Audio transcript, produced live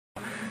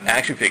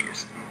Action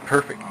figures.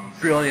 Perfect.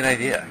 Brilliant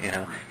idea, you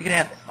know. You can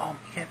have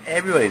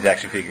everybody's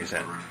action figures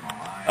in.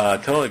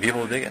 Totally,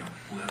 people will dig it.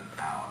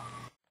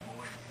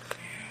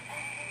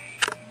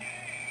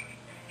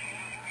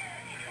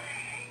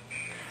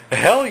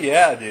 Hell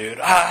yeah, dude.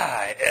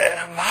 I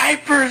am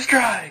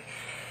Hyperstrike.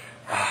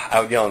 I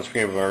would yell and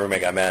scream if my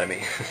roommate got mad at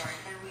me.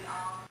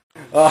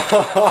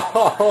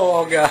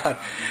 Oh, God.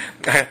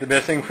 I have the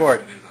best thing for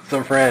it.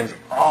 Some friends.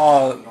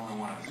 Oh,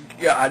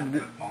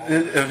 God.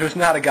 If there's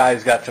not a guy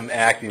who's got some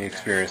acting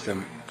experience,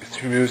 some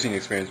schmoozing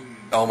experience,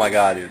 oh, my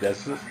God, dude.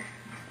 That's just...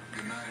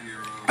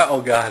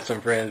 Oh, God,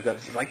 some friends.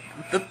 That's like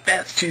the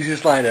best,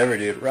 cheesiest line ever,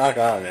 dude. Rock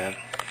on, man.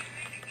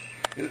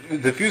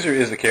 Defuser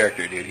is a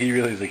character, dude. He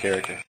really is a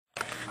character.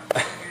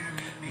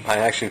 My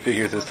action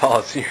figure is as tall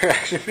as your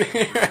action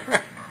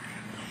figure.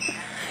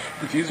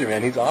 Defuser,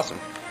 man, he's awesome.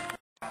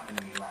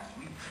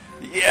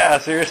 Yeah,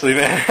 seriously,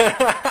 man.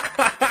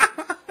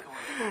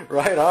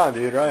 Right on,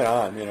 dude, right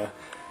on, you know.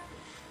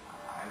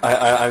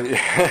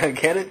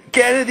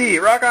 Kennedy,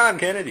 rock on,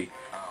 Kennedy.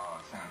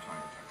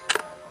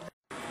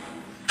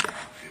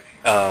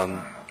 I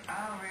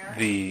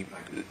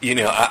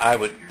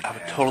would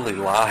totally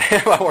lie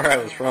about where I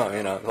was from,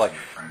 you know. Like,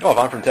 oh, if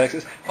I'm from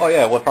Texas, oh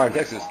yeah, what part of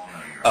Texas?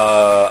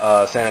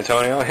 San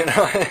Antonio, you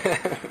know.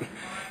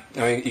 I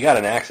mean, you got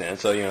an accent,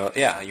 so, you know,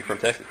 yeah, you're from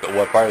Texas, but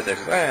what part of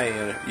Texas?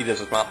 You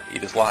just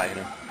lie, you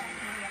know.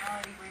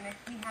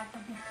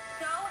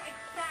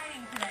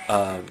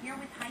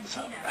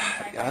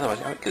 Otherwise,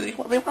 because they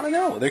want to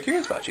know. They're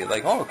curious about you.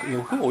 Like, oh, you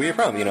know, cool, where are you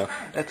from? You know,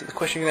 that's the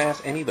question you're going to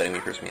ask anybody when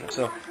you first meet them.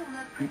 So,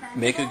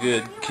 make a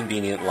good,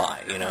 convenient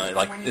lie, you know.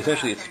 Like,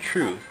 essentially, it's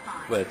true,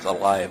 but it's a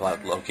lie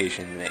about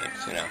location and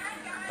names, you know.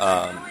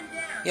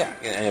 Yeah,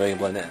 anybody can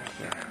blend in,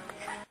 you know.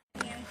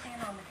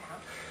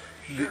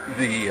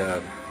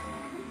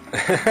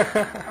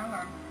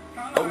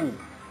 Oh,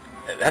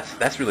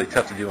 that's really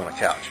tough to do on a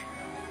couch,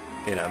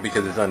 you know,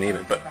 because it's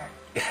uneven. But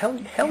hell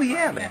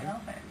yeah, man.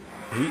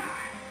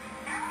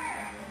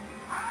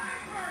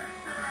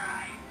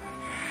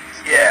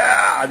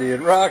 Yeah,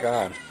 dude, rock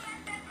on.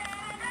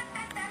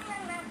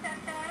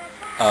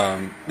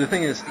 The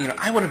thing is, you know,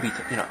 I wouldn't be,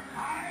 you know,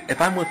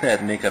 if I'm with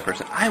that makeup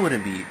person, I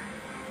wouldn't be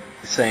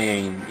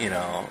saying, you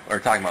know, or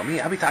talking about me.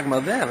 I'd be talking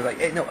about them. I'd be like,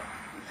 hey, no,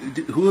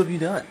 who have you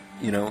done?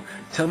 You know,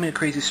 tell me a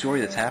crazy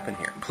story that's happened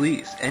here.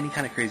 Please, any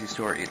kind of crazy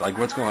story. Like,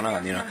 what's going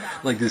on, you know?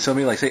 Like, did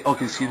somebody, like, say, oh,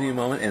 can you excuse me a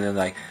moment? And then,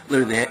 like,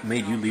 literally they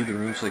made you leave the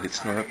room so they could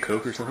snort up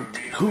coke or something?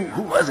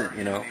 Who was it,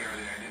 you know?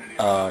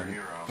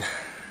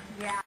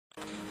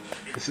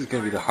 This is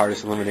going to be the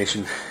hardest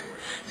elimination.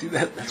 See,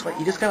 that's why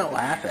you just got to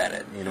laugh at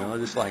it, you know?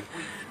 Just, like,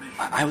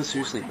 I was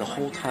seriously, the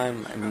whole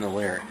time I'm in the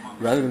lair,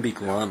 rather than be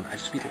glum, I'd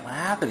just be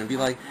laughing and be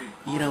like,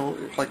 you know,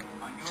 like,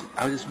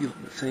 I would just be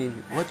saying,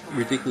 what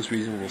ridiculous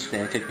reason will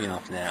Stan kick me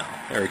off now?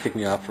 Or kick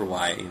me off for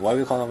why? Why will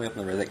he call me up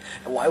in the red?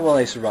 And why will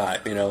I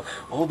survive? You know,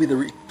 what will be the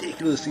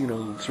ridiculous, you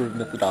know, sort of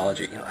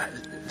methodology? You know,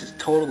 just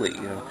totally,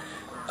 you know.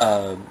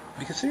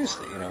 Because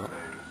seriously, you know,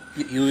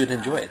 you would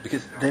enjoy it.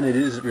 Because then it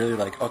is really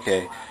like,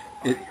 okay,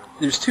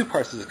 there's two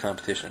parts of this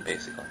competition,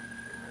 basically,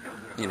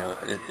 you know,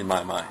 in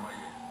my mind.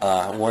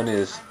 One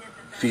is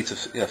feats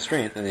of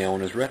strength, and the other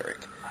one is rhetoric.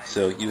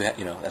 So you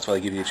know, that's why they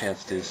give you a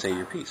chance to say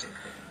your piece.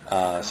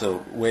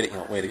 So way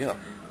to go.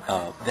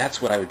 That's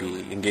what I would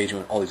be engaging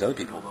with all these other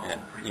people, and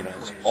you know,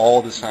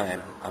 all this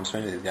time I'm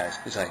spending with these guys.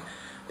 It's like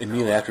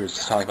immediately afterwards,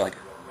 just talk about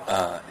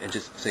and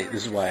just say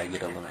this is why I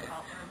get eliminated,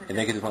 and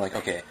make it to the point like,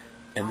 okay,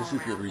 and this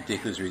is the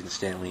ridiculous reason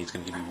Stan Lee is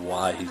going to give you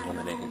why he's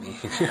eliminating me.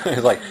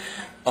 It's like,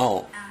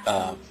 oh,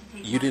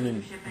 you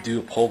didn't do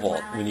a pole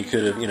vault when you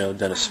could have, you know,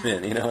 done a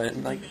spin, you know,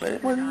 and like, but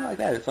it wasn't like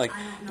that. It's like,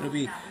 it'll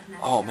be,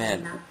 oh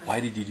man, why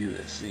did you do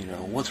this? You know,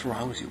 what's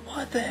wrong with you?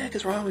 What the heck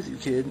is wrong with you,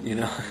 kid? You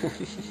know,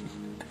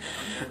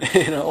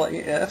 you know, like,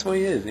 yeah, that's what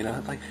he is. You know,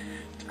 it's like,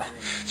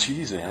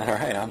 jeez, man, all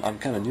right, I'm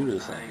kind of new to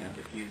this thing.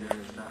 You know?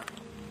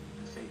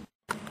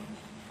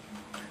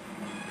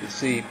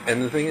 See,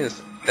 and the thing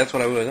is, that's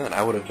what I would have done.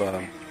 I would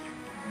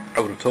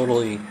have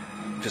totally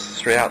just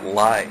straight out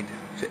lied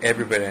to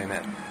everybody I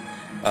met.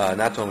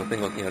 Not told them a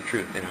thing with, you know,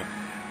 truth, you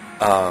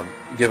know.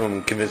 Give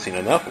them convincing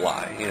enough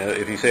lie. You know,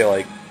 if you say,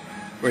 like,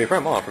 where are you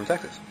from? Oh, I'm from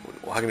Texas.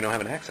 Well, how come you don't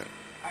have an accent?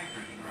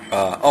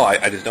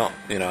 I just don't.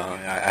 You know,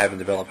 I haven't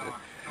developed it.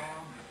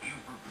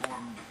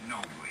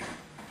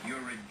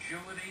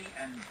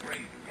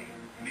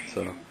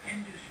 So,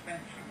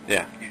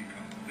 yeah.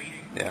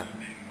 Yeah.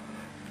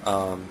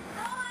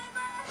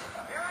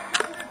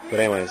 But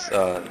anyways,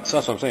 so that's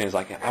what I'm saying. Is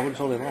like, I would have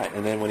totally lied.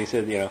 And then when he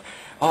said, you know,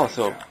 oh,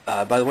 so,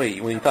 by the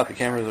way, when you thought the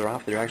cameras were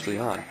off, they're actually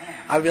on.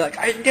 I'd be like,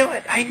 I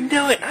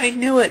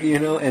knew it, you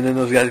know? And then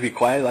those guys would be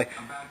quiet, like,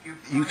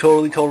 you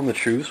totally told them the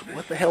truth?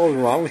 What the hell is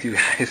wrong with you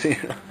guys, you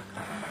know?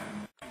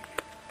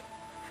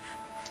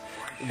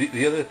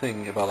 The other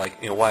thing about, like,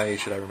 you know, why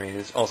should I remain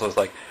is also, it's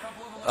like,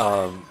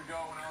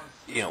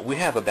 you know, we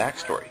have a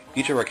backstory.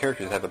 Each of our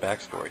characters have a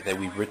backstory that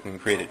we've written and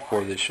created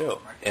for this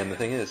show. And the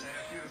thing is,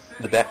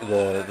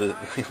 the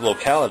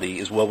locality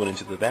is woven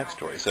into the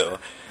backstory. So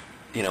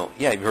you know,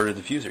 yeah, you've heard of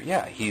Defuser.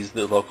 Yeah, he's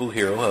the local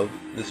hero of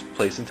this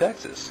place in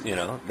Texas. You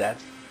know,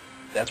 that's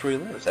where he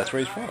lives. That's where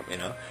he's from. You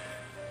know,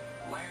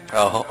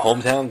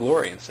 hometown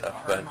glory and stuff.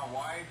 But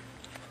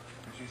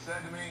she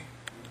said to me,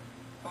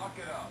 "Fuck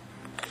it up.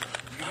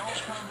 You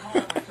don't come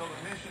home until the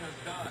mission is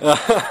done."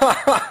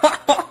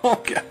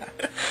 Oh God.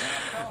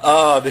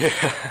 Oh, dude.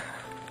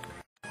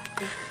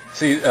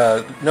 See,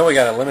 Noah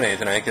got eliminated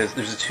tonight because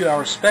there's a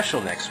 2-hour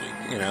special next week,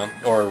 you know,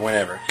 or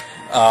whenever.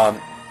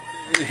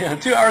 You know,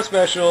 2-hour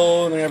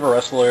special, and they have a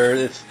wrestler.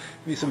 It's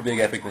gonna be some big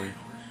epic thing.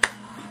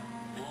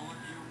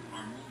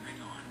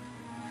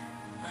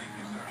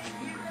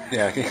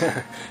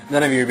 Yeah,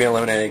 none of you are being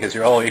eliminated because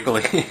you're all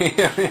equally, you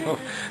know,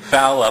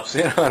 foul ups,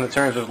 you know, in the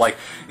terms of like,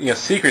 you know,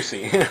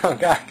 secrecy. You know,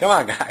 God, come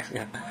on, guys. You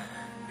know.